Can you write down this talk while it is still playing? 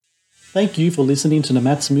Thank you for listening to the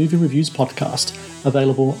Matt's Movie Reviews podcast,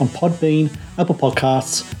 available on Podbean, Apple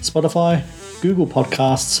Podcasts, Spotify, Google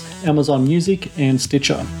Podcasts, Amazon Music, and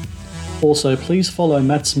Stitcher. Also, please follow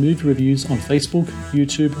Matt's Movie Reviews on Facebook,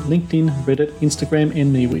 YouTube, LinkedIn, Reddit, Instagram,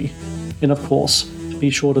 and MeWe. And of course, be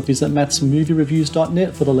sure to visit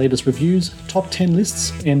mattsmoviereviews.net for the latest reviews, top 10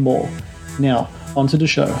 lists, and more. Now, on to the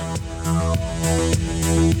show.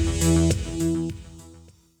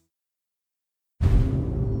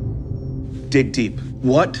 Dig deep.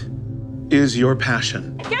 What is your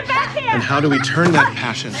passion? Get back here! And how do we turn that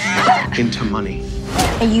passion into money?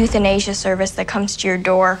 A euthanasia service that comes to your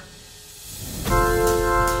door. You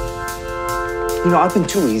know, I've been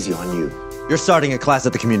too easy on you. You're starting a class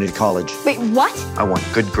at the community college. Wait, what? I want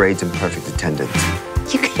good grades and perfect attendance.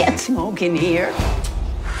 You can't smoke in here.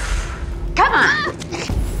 Come on!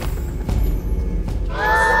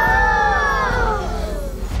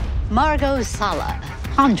 Margot Sala,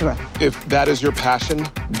 Andra. If that is your passion,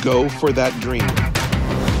 go for that dream.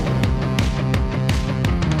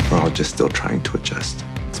 We're all just still trying to adjust.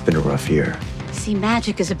 It's been a rough year. See,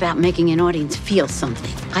 magic is about making an audience feel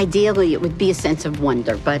something. Ideally, it would be a sense of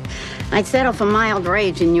wonder, but I'd settle for mild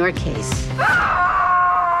rage in your case.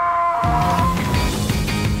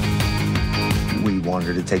 We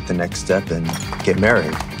wanted to take the next step and get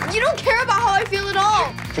married. You don't care about how I feel at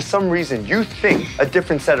all. For some reason, you think a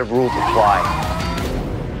different set of rules apply.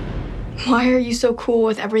 Why are you so cool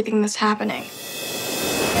with everything that's happening?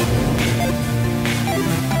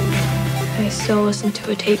 I still listen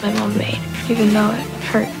to a tape my mom made, even though it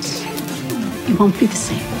hurts. It won't be the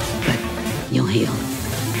same, but you'll heal.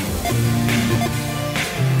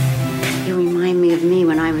 You remind me of me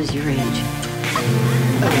when I was your age.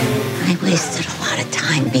 I wasted a lot of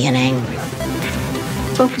time being angry.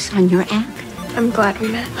 Focus on your act. I'm glad we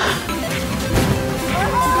met.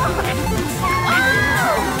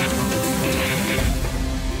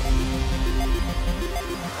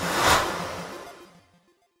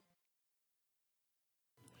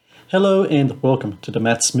 Hello and welcome to the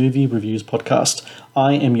Matt's Movie Reviews podcast.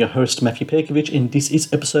 I am your host, Matthew Perkovich, and this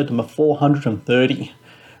is episode number 430.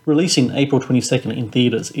 Releasing April 22nd in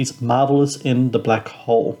theatres is Marvelous in the Black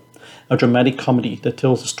Hole, a dramatic comedy that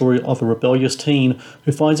tells the story of a rebellious teen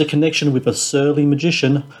who finds a connection with a surly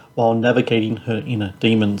magician while navigating her inner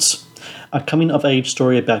demons. A coming-of-age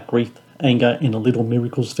story about grief, anger, and the little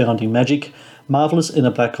miracles found in magic, Marvelous in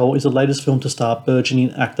a Black Hole is the latest film to star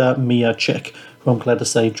burgeoning actor Mia Czech, who I'm glad to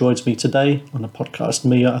say joins me today on the podcast.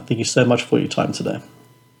 Mia, thank you so much for your time today.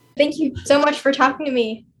 Thank you so much for talking to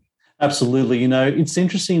me. Absolutely. You know, it's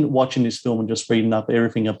interesting watching this film and just reading up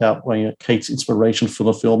everything about Kate's inspiration for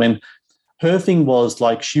the film. And her thing was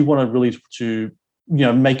like she wanted really to,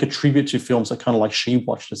 make a tribute to films that kind of like she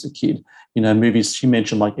watched as a kid. Movies she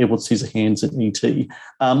mentioned like Edward Scissorhands and E.T.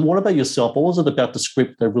 What about yourself? What was it about the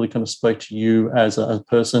script that really kind of spoke to you as a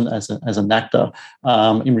person, as an actor,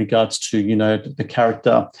 in regards to the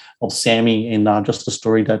character of Sammy and just the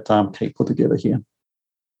story that Kate put together here?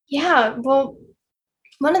 Yeah, well,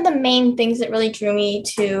 one of the main things that really drew me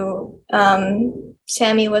to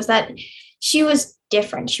Sammy was that she was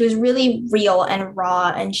different. She was really real and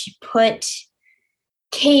raw, and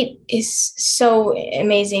Kate is so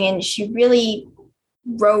amazing, and she really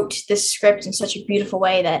wrote this script in such a beautiful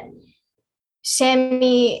way that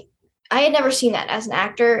Sammy, I had never seen that as an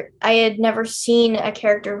actor. I had never seen a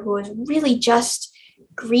character who was really just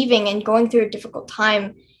grieving and going through a difficult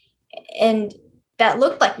time, and that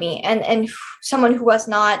looked like me, and someone who was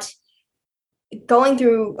not going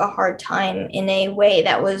through a hard time in a way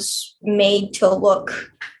that was made to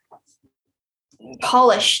look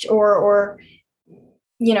polished or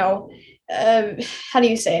how do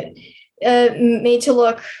you say it? Made to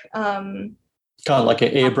look kind of like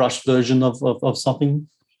an airbrushed version of something.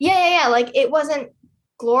 Yeah. Like it wasn't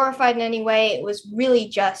glorified in any way. It was really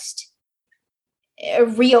just a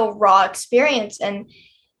real raw experience, and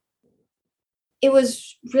it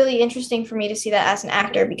was really interesting for me to see that as an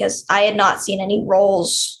actor because I had not seen any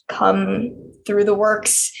roles come through the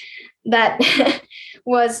works that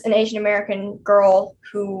was an Asian American girl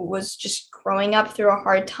who was just growing up through a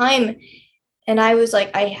hard time. And I was like,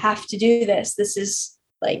 I have to do this. This is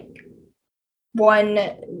like a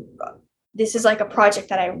project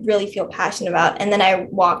that I really feel passionate about. And then I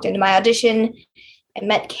walked into my audition. I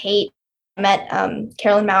met Kate, I met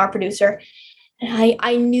Carolyn Maurer, producer. And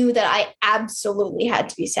I knew that I absolutely had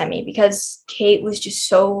to be Sammy because Kate was just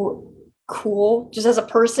so cool, just as a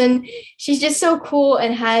person. She's just so cool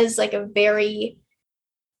and has like a very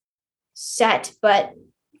set but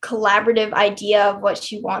collaborative idea of what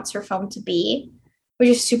she wants her film to be, which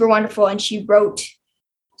is super wonderful. And she wrote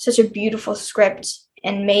such a beautiful script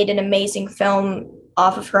and made an amazing film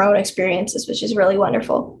off of her own experiences, which is really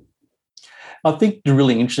wonderful. I think the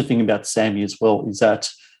really interesting thing about Sammy as well is that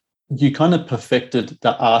you kind of perfected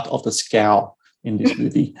the art of the scowl in this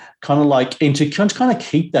movie, kind of like, and to kind of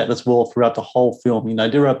keep that as well throughout the whole film. You know,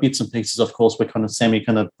 there are bits and pieces, of course, where kind of Sammy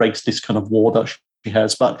kind of breaks this kind of wall that she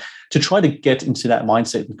has, but to try to get into that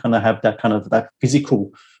mindset and kind of have that kind of that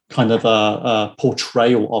physical kind of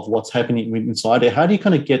portrayal of what's happening inside there. How do you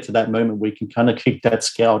kind of get to that moment where you can kind of keep that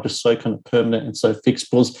scowl just so kind of permanent and so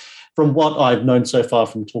fixed? Because from what I've known so far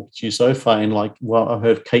from talking to you so far, and like, well, I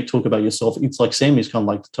heard Kate talk about yourself, it's like Sammy's kind of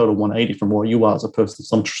like the total 180 from where you are as a person.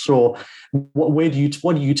 So I'm sure, what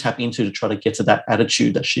do you tap into to try to get to that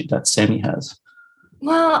attitude that Sammy has?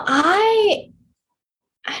 Well, I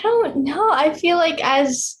don't know. I feel like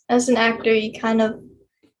as an actor, you kind of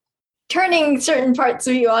turning certain parts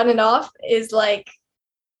of you on and off is like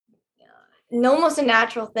almost a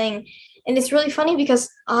natural thing. And it's really funny because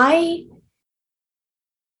I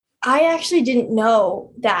actually didn't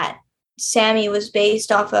know that Sammy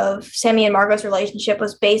and Margot's relationship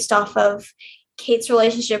was based off of Kate's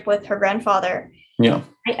relationship with her grandfather. Yeah.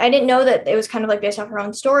 I didn't know that it was kind of like based off her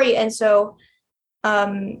own story. And so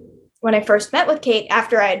when I first met with Kate,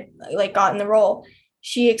 after I'd like gotten the role,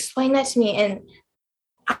 she explained that to me. And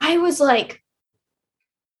I was like,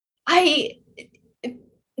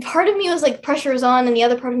 part of me was like, pressure is on. And the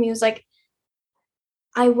other part of me was like,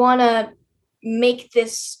 I want to make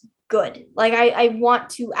this good. Like, I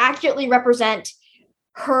want to accurately represent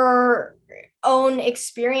her own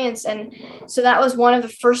experience. And so that was one of the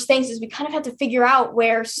first things, is we kind of had to figure out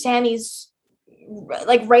where Sammy's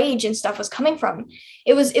like rage and stuff was coming from.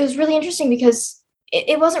 It was really interesting because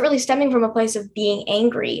it wasn't really stemming from a place of being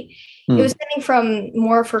angry. It was stemming from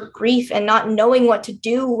more of her grief and not knowing what to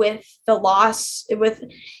do with the loss, with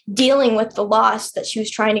dealing with the loss that she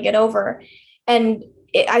was trying to get over. And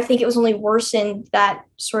I think it was only worsened that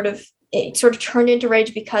it sort of turned into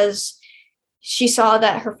rage because she saw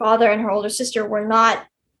that her father and her older sister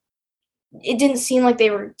it didn't seem like they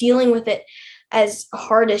were dealing with it as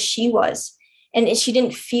hard as she was. And she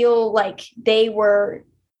didn't feel like they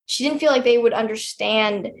would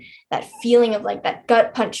understand that feeling of like that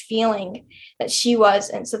gut punch feeling that she was.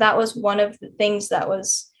 And so that was one of the things that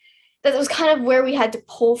was kind of where we had to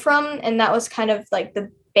pull from. And that was kind of like the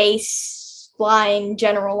baseline,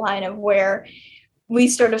 general line of where we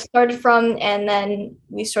sort of started from. And then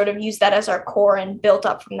we sort of used that as our core and built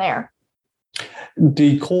up from there.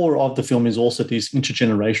 The core of the film is also this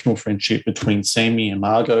intergenerational friendship between Sammy and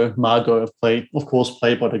Margot. Margot, played by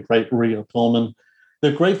the great Rhea Perlman.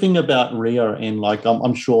 The great thing about Rhea, and like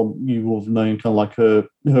I'm sure you will have known kind of like her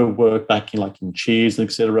work back in Cheers,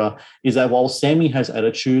 etc., is that while Sammy has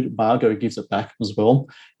attitude, Margot gives it back as well.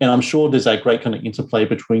 And I'm sure there's a great kind of interplay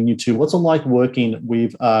between you two. What's it like working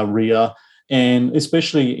with Rhea? And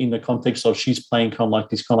especially in the context of she's playing kind of like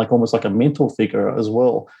this kind of like almost like a mentor figure as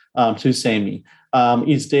well to Sammy.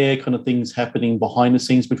 Is there kind of things happening behind the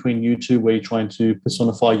scenes between you two where you're trying to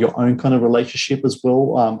personify your own kind of relationship as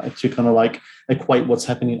well to kind of like equate what's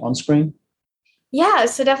happening on screen? Yeah,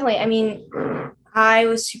 so definitely. I mean, I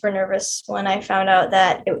was super nervous when I found out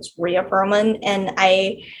that it was Rhea Perlman, and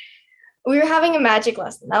we were having a magic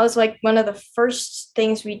lesson. That was like one of the first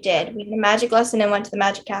things we did. We did a magic lesson and went to the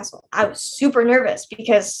Magic Castle. I was super nervous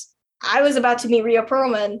because I was about to meet Rhea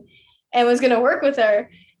Perlman and was going to work with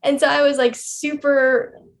her. And so I was like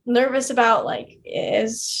super nervous about like,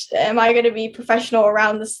 am I going to be professional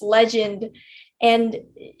around this legend? And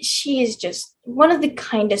she is just one of the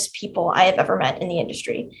kindest people I have ever met in the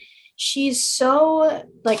industry. She's so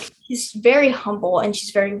like, she's very humble and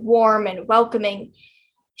she's very warm and welcoming.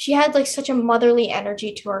 She had like such a motherly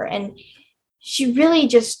energy to her, and she really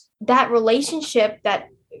just that relationship that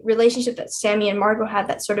Sammy and Margot had,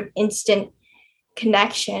 that sort of instant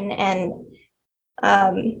connection and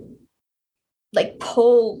like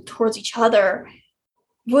pull towards each other,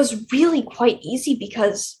 was really quite easy,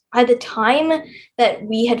 because by the time that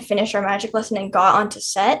we had finished our magic lesson and got onto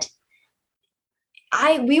set,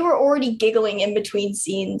 we were already giggling in between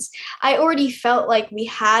scenes. I already felt like we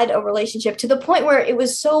had a relationship, to the point where it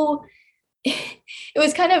was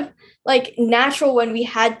kind of like natural when we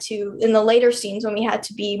had to, in the later scenes, when we had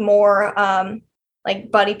to be more like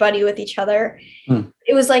buddy with each other.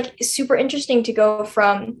 It was like super interesting to go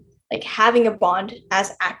from like having a bond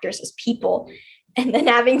as actors, as people, and then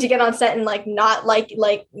having to get on set and like not like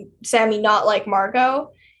Sammy, not like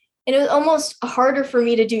Margot. And it was almost harder for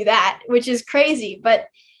me to do that, which is crazy, but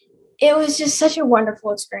it was just such a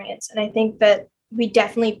wonderful experience. And I think that we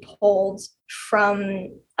definitely pulled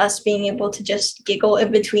from us being able to just giggle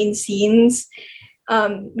in between scenes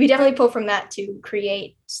we definitely pull from that to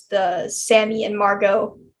create the Sammy and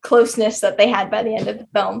Margot closeness that they had by the end of the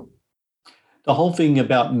film. The whole thing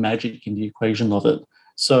about magic in the equation of it.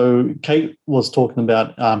 So Kate was talking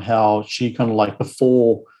about how she kind of like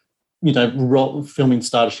before, filming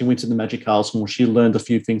started, she went to the Magic Castle and she learned a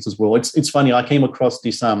few things as well. It's funny. I came across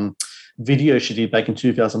this video she did back in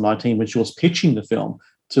 2019 when she was pitching the film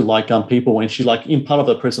to people, and she in part of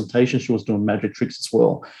the presentation she was doing magic tricks as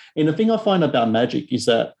well. And the thing I find about magic is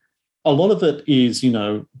that a lot of it is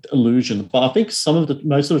illusion, but I think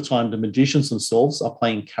most of the time the magicians themselves are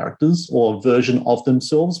playing characters or a version of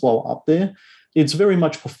themselves while up there. It's very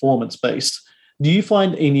much performance based. Do you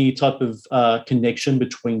find any type of connection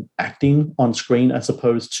between acting on screen as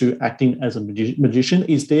opposed to acting as a magician?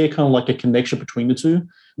 Is there kind of like a connection between the two?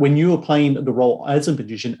 When you are playing the role as a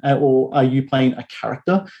magician, or are you playing a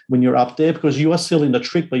character when you're up there? Because you are selling the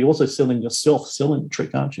trick, but you're also selling yourself selling the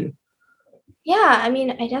trick, aren't you? Yeah, I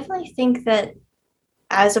mean, I definitely think that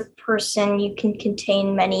as a person, you can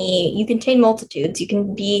contain multitudes. You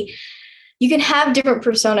can have different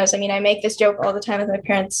personas. I mean, I make this joke all the time with my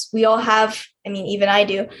parents. We all have, even I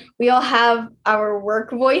do, we all have our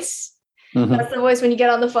work voice. Mm-hmm. That's the voice when you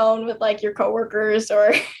get on the phone with your coworkers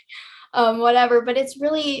or whatever. But it's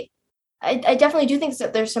really, I definitely do think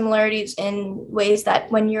that there's similarities in ways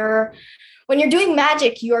that when you're doing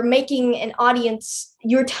magic, you're making an audience,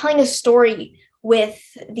 you're telling a story with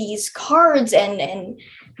these cards and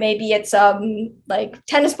maybe it's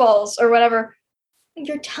tennis balls or whatever.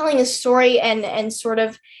 You're telling a story and sort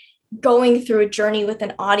of going through a journey with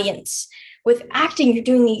an audience. With acting, you're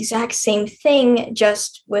doing the exact same thing,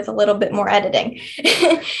 just with a little bit more editing.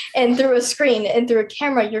 And through a screen and through a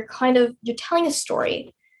camera, you're telling a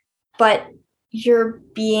story, but you're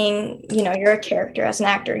being, you're a character. As an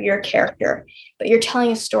actor, you're a character, but you're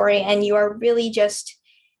telling a story, and you are really just,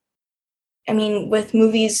 with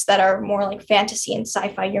movies that are more like fantasy and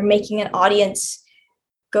sci-fi, you're making an audience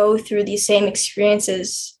go through these same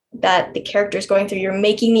experiences that the character is going through. You're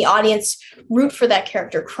making the audience root for that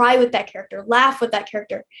character, cry with that character, laugh with that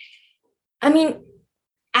character.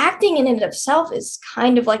 Acting in and of itself is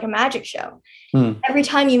kind of like a magic show. Every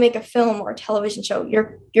time you make a film or a television show,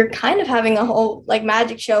 you're kind of having a whole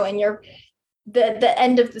magic show, and the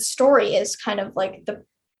end of the story is kind of like the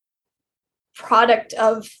product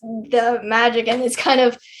of the magic, and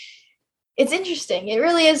it's interesting. It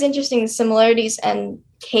really is interesting, the similarities, and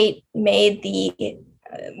Kate made the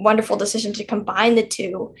wonderful decision to combine the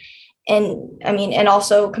two, and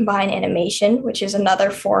also combine animation, which is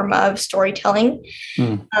another form of storytelling.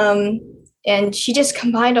 And she just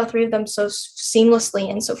combined all three of them so seamlessly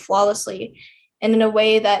and so flawlessly, and in a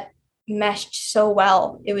way that meshed so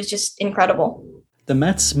well. It was just incredible. The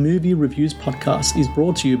Matt's Movie Reviews podcast is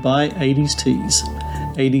brought to you by 80s Tees.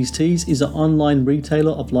 80s Tees is an online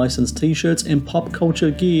retailer of licensed t-shirts and pop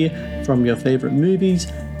culture gear from your favorite movies,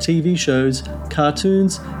 TV shows,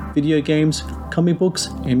 cartoons, video games, comic books,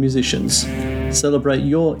 and musicians. Celebrate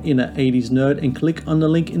your inner 80s nerd and click on the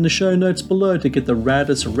link in the show notes below to get the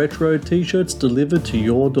raddest retro t-shirts delivered to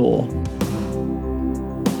your door.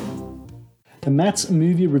 The Matt's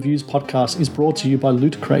Movie Reviews podcast is brought to you by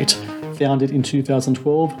Loot Crate. Founded in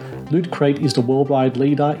 2012, Loot Crate is the worldwide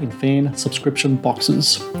leader in fan subscription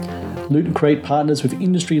boxes. Loot Crate partners with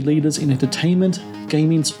industry leaders in entertainment,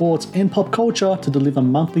 gaming, sports, and pop culture to deliver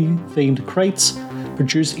monthly themed crates,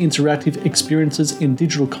 produce interactive experiences in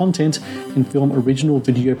digital content, and film original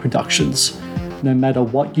video productions. No matter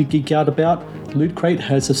what you geek out about, Loot Crate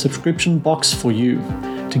has a subscription box for you.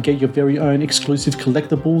 To get your very own exclusive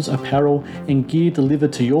collectibles, apparel, and gear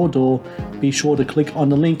delivered to your door, be sure to click on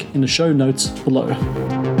the link in the show notes below.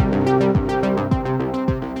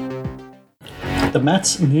 The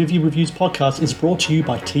Matt's Movie Reviews podcast is brought to you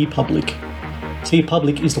by TeePublic.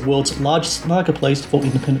 TeePublic is the world's largest marketplace for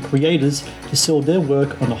independent creators to sell their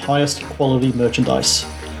work on the highest quality merchandise.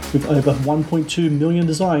 With over 1.2 million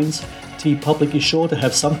designs, TeePublic is sure to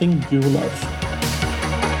have something you love.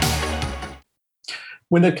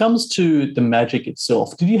 When it comes to the magic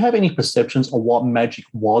itself, did you have any perceptions of what magic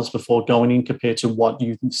was before going in compared to what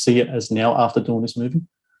you see it as now after doing this movie?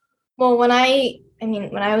 Well, when I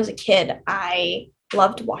was a kid, I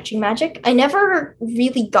loved watching magic. I never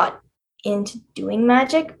really got into doing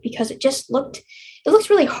magic because it looked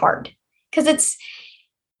really hard. Because it's,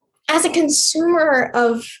 as a consumer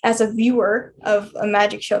as a viewer of a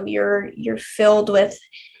magic show, you're filled with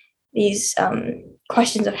these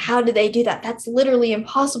questions of how did they do that? That's literally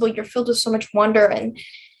impossible. You're filled with so much wonder and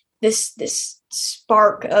this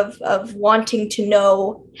spark of wanting to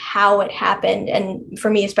know how it happened. And for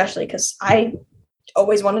me, especially, because I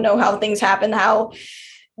always want to know how things happen, how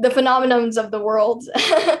the phenomenons of the world.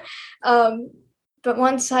 But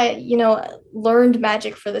once I, learned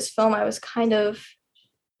magic for this film, I was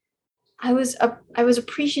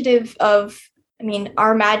appreciative of,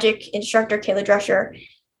 our magic instructor, Kayla Drescher,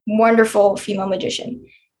 wonderful female magician.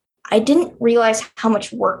 I didn't realize how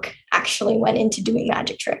much work actually went into doing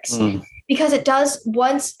magic tricks, because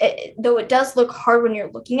though it does look hard when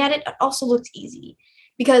you're looking at it, it also looks easy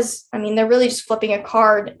because, they're really just flipping a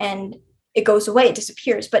card and it goes away, it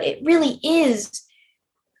disappears, but it really is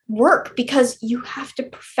work because you have to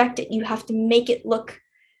perfect it. You have to make it look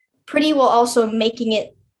pretty while also making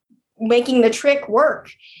the trick work.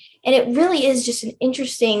 And it really is just an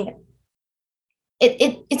interesting,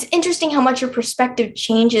 it's interesting how much your perspective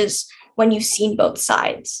changes when you've seen both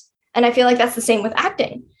sides. And I feel like that's the same with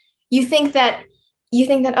acting. You think that,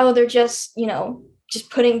 oh, they're just,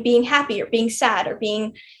 just being happy or being sad or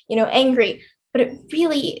being, angry. But it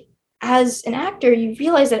really, as an actor, you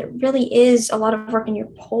realize that it really is a lot of work and you're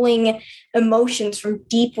pulling emotions from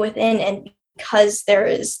deep within. And because there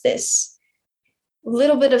is this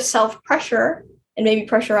little bit of self-pressure and maybe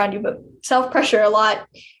pressure on you, but self-pressure a lot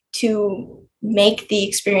to make the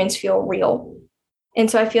experience feel real.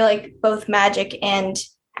 And so I feel like both magic and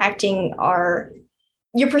acting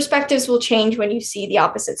your perspectives will change when you see the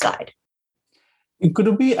opposite side. Could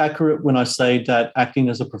it be accurate when I say that acting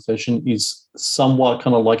as a profession is somewhat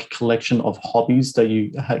kind of like a collection of hobbies that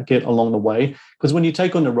you get along the way? Because when you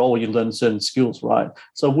take on the role, you learn certain skills, right?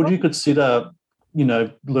 So would you consider,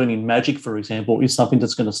 learning magic, for example, is something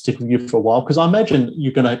that's going to stick with you for a while? Because I imagine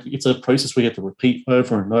it's a process where you have to repeat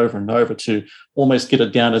over and over and over to almost get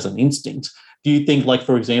it down as an instinct. Do you think, like,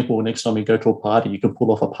 for example, next time you go to a party, you can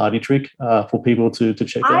pull off a party trick for people to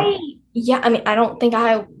check out? I don't think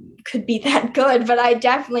I could be that good, but I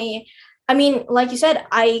definitely, like you said,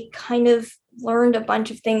 I kind of learned a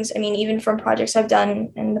bunch of things. Even from projects I've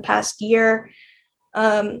done in the past year,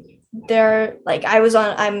 there's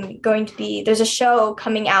a show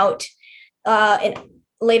coming out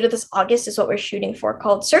later this August is what we're shooting for,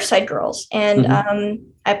 called Surfside Girls. And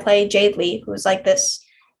I play Jade Lee, who's like this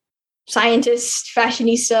scientist,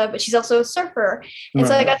 fashionista, but she's also a surfer. And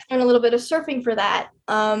so I got to learn a little bit of surfing for that.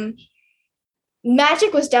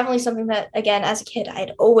 Magic was definitely something that, again, as a kid,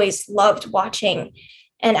 I'd always loved watching.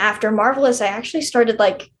 And after Marvelous, I actually started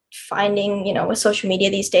finding, with social media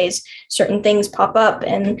these days, certain things pop up.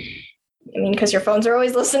 And because your phones are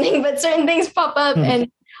always listening, but certain things pop up.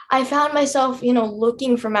 And I found myself,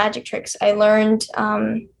 looking for magic tricks. I learned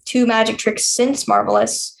 2 magic tricks since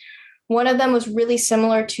Marvelous. One of them was really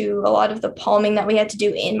similar to a lot of the palming that we had to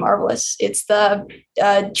do in Marvelous. It's the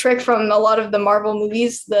trick from a lot of the Marvel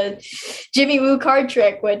movies, the Jimmy Woo card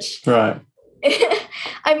trick, which... Right.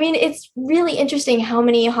 It's really interesting how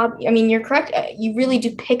many you're correct. You really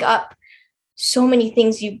do pick up so many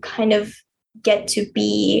things. You kind of get to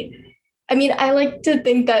be... I like to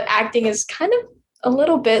think that acting is kind of a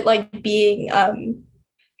little bit like being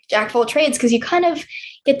jack of all trades, because you kind of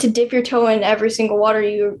get to dip your toe in every single water.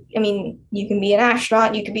 You can be an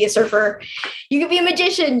astronaut, you could be a surfer, you could be a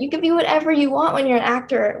magician, you could be whatever you want when you're an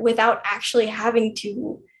actor without actually having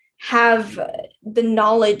to have the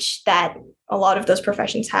knowledge that a lot of those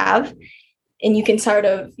professions have. And you can sort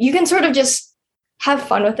of just have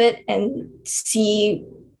fun with it and see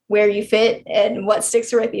where you fit and what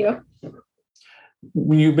sticks with you.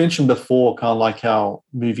 You mentioned before kind of like how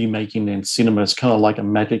movie making and cinema is kind of like a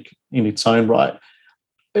magic in its own right.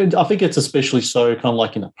 And I think it's especially so kind of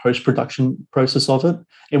like in the post-production process of it.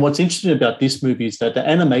 And what's interesting about this movie is that the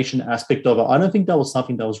animation aspect of it, I don't think that was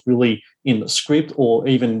something that was really in the script or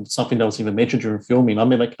even something that was even mentioned during filming. I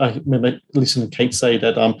remember listening to Kate say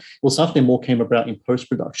that it was something more came about in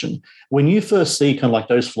post-production. When you first see kind of like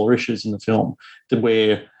those flourishes in the film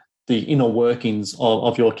where the inner workings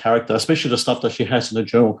of your character, especially the stuff that she has in the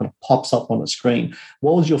journal, kind of pops up on the screen.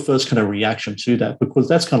 What was your first kind of reaction to that? Because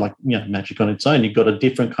that's kind of like, magic on its own. You've got a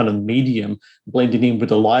different kind of medium blended in with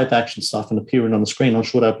the live action stuff and appearing on the screen. I'm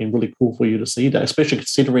sure that would be really cool for you to see that, especially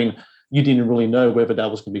considering you didn't really know whether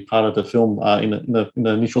that was going to be part of the film in the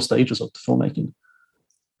initial stages of the filmmaking.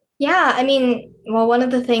 Yeah, one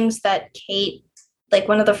of the things that Kate,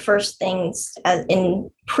 one of the first things in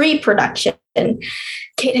pre-production,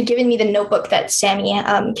 Kate had given me the notebook that Sammy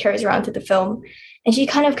carries around through the film. And she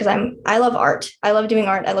kind of, because I love art. I love doing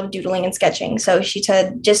art. I love doodling and sketching. So she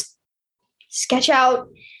said, just sketch out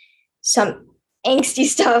some angsty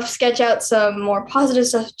stuff, sketch out some more positive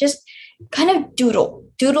stuff, just kind of doodle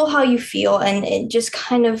how you feel and just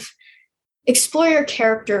kind of explore your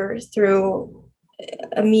character through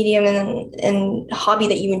a medium and hobby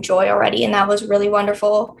that you enjoy already. And that was really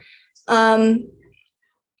wonderful.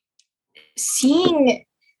 Seeing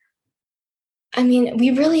I mean,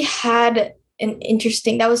 we really had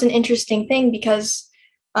that was an interesting thing because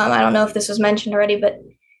I don't know if this was mentioned already, but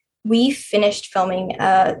we finished filming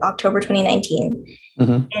October 2019.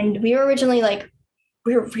 Mm-hmm. And we were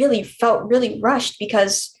originally felt really rushed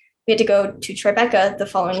because we had to go to Tribeca the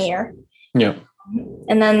following year. Yeah.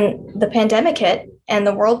 And then the pandemic hit and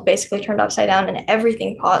the world basically turned upside down and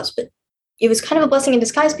everything paused. But it was kind of a blessing in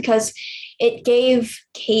disguise because it gave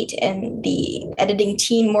Kate and the editing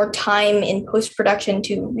team more time in post-production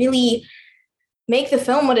to really make the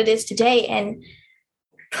film what it is today and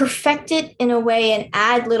perfect it in a way and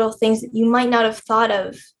add little things that you might not have thought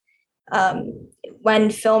of when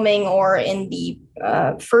filming or in the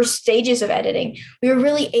first stages of editing. We were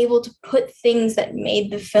really able to put things that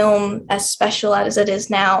made the film as special as it is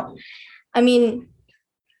now. I mean,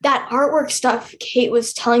 that artwork stuff, Kate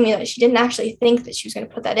was telling me that she didn't actually think that she was going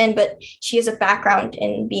to put that in, but she has a background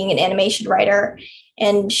in being an animation writer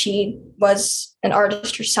and she was an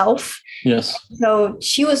artist herself. Yes. So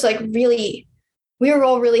she was like we were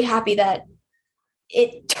all really happy that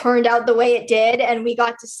it turned out the way it did. And we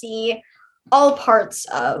got to see all parts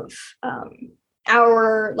of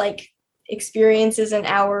our like experiences and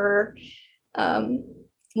our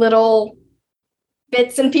little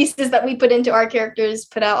bits and pieces that we put into our characters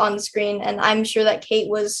put out on the screen. And I'm sure that Kate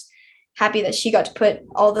was happy that she got to put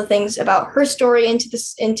all the things about her story into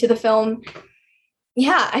the film.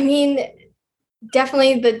 Yeah, I mean,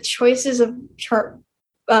 definitely the choices of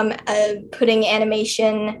putting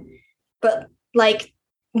animation, but like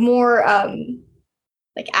more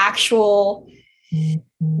like actual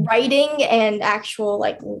writing and actual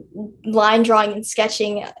like line drawing and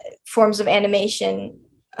sketching forms of animation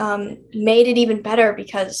made it even better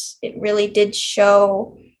because it really did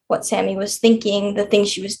show what Sammy was thinking, the things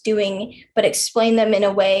she was doing, but explain them in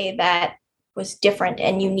a way that was different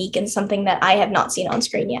and unique and something that I have not seen on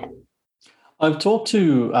screen yet. I've talked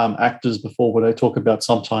to actors before where they talk about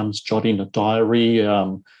sometimes jotting a diary,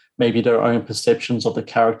 maybe their own perceptions of the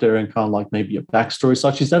character and kind of like maybe a backstory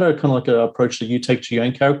such. Is that a kind of like an approach that you take to your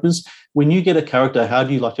own characters? When you get a character, how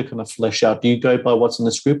do you like to kind of flesh out? Do you go by what's in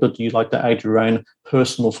the script or do you like to add your own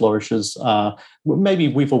personal flourishes, maybe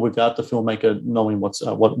with or without the filmmaker knowing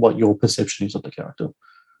what your perception is of the character?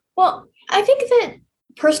 Well, I think that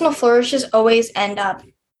personal flourishes always end up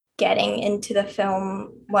getting into the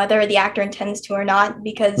film, whether the actor intends to or not,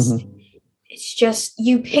 because it's just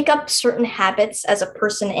you pick up certain habits as a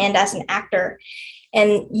person and as an actor,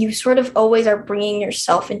 and you sort of always are bringing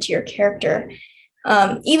yourself into your character.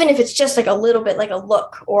 Even if it's just like a little bit like a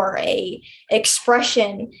look or a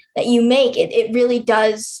expression that you make, it really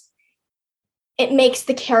does. It makes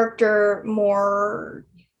the character more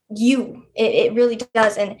you. It really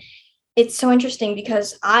does. And it's so interesting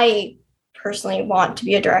because I personally want to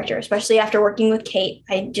be a director, especially after working with Kate.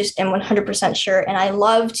 I just am 100% sure. And I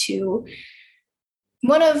love to,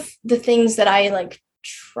 one of the things that I like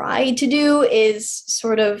try to do is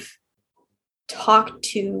sort of talk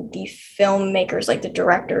to the filmmakers, like the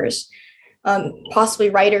directors, possibly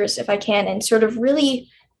writers if I can, and sort of really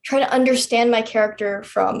try to understand my character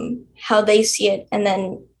from how they see it. And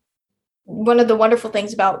then one of the wonderful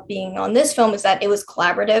things about being on this film is that it was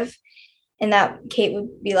collaborative and that Kate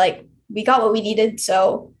would be like, we got what we needed.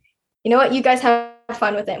 So, you know what, you guys have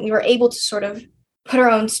fun with it. We were able to sort of put our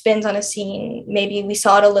own spins on a scene. Maybe we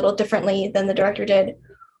saw it a little differently than the director did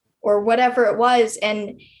or whatever it was.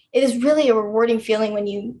 And it is really a rewarding feeling when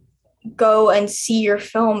you go and see your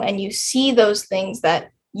film and you see those things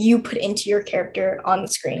that you put into your character on the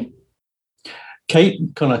screen. Kate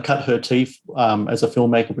kind of cut her teeth as a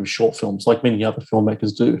filmmaker with short films, like many other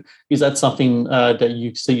filmmakers do. Is that something that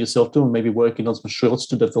you see yourself doing, maybe working on some shorts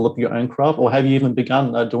to develop your own craft, or have you even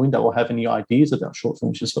begun doing that or have any ideas about short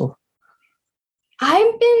films yourself?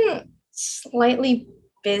 I've been slightly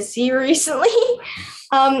busy recently.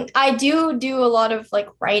 I do a lot of like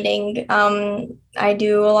writing. I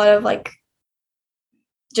do a lot of like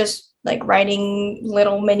just like writing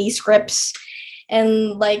little mini scripts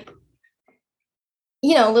and like,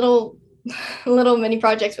 you know, little mini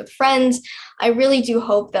projects with friends. I really do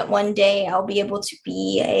hope that one day I'll be able to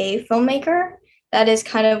be a filmmaker. That is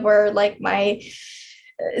kind of where like my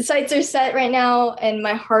sights are set right now, and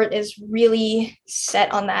my heart is really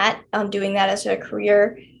set on that, on doing that as a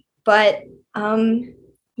career. But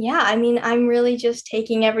yeah, I mean, I'm really just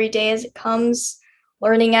taking every day as it comes,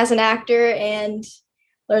 learning as an actor and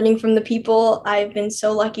learning from the people I've been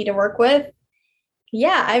so lucky to work with.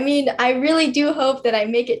 Yeah, I mean, I really do hope that I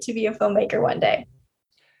make it to be a filmmaker one day.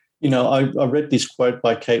 You know, I read this quote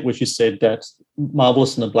by Kate where she said that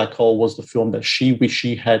Marvelous in the Black Hole was the film that she wished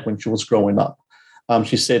she had when she was growing up.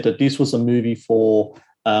 She said that this was a movie for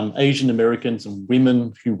Asian Americans and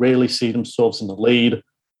women who rarely see themselves in the lead,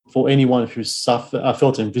 for anyone who's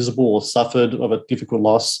felt invisible or suffered of a difficult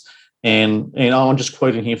loss. And I'm just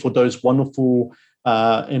quoting here, for those wonderful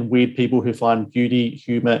and weird people who find beauty,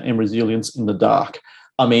 humor, and resilience in the dark.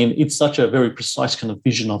 I mean, it's such a very precise kind of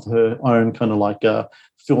vision of her own kind of like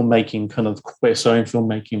filmmaking kind of quest, own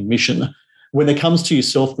filmmaking mission. When it comes to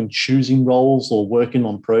yourself, when choosing roles or working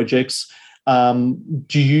on projects,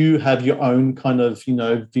 do you have your own kind of,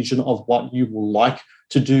 vision of what you will like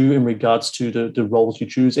to do in regards to the roles you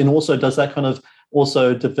choose? And also, does that kind of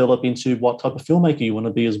also develop into what type of filmmaker you want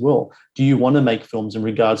to be as well? Do you want to make films in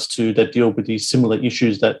regards to that deal with these similar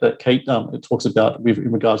issues that Kate talks about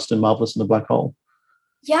in regards to Marvelous and the Black Hole?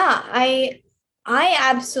 Yeah, I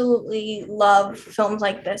absolutely love films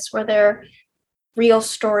like this where they're real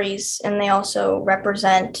stories and they also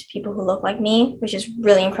represent people who look like me, which is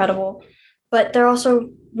really incredible. But they're also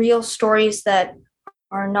real stories that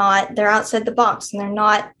they're outside the box and they're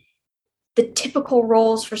not the typical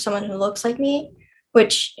roles for someone who looks like me,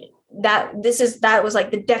 which that was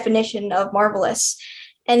like the definition of Marvelous.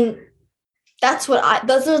 And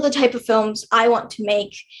those are the type of films I want to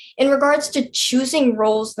make. In regards to choosing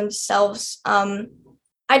roles themselves, I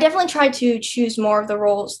definitely try to choose more of the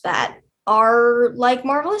roles that are like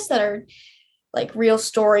Marvelous, that are like real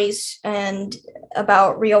stories and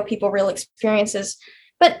about real people, real experiences.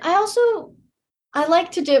 But I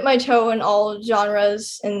like to dip my toe in all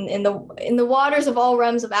genres and in the waters of all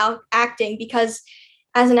realms of acting, because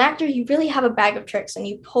as an actor, you really have a bag of tricks and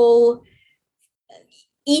you pull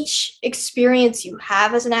each experience you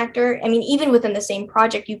have as an actor. I mean, even within the same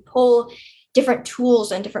project, you pull different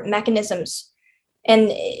tools and different mechanisms.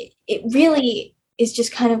 And it really is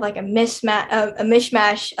just kind of like a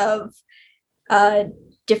mishmash of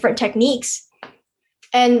different techniques.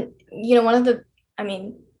 And, one of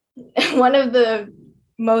the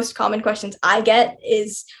most common questions I get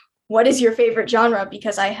is, what is your favorite genre?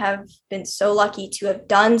 Because I have been so lucky to have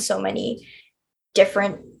done so many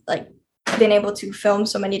different, been able to film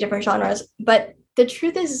so many different genres. But the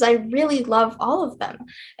truth is I really love all of them,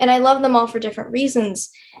 and I love them all for different reasons.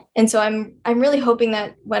 And so I'm really hoping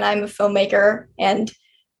that when I'm a filmmaker and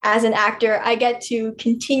as an actor, I get to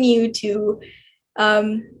continue to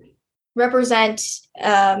represent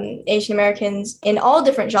Asian Americans in all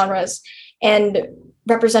different genres and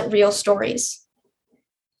represent real stories.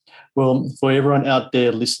 Well, for everyone out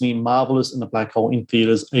there listening, Marvelous and the Black Hole in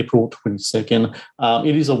theaters, April 22nd.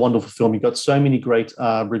 It is a wonderful film. You've got so many great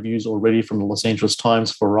reviews already from the Los Angeles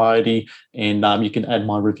Times, Variety, and you can add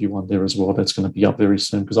my review on there as well. That's going to be up very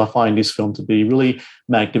soon, because I find this film to be really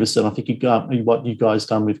magnificent. I think what you guys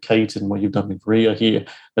done with Kate and what you've done with Rhea here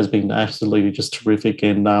has been absolutely just terrific.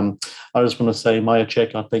 And I just want to say, Maya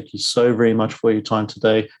Check, I thank you so very much for your time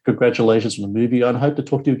today. Congratulations on the movie. I hope to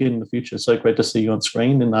talk to you again in the future. So great to see you on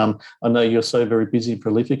screen. And I know you're so very busy and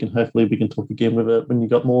prolific, and hopefully we can talk again with it when you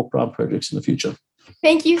got more projects in the future.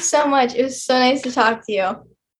 Thank you so much. It was so nice to talk to you.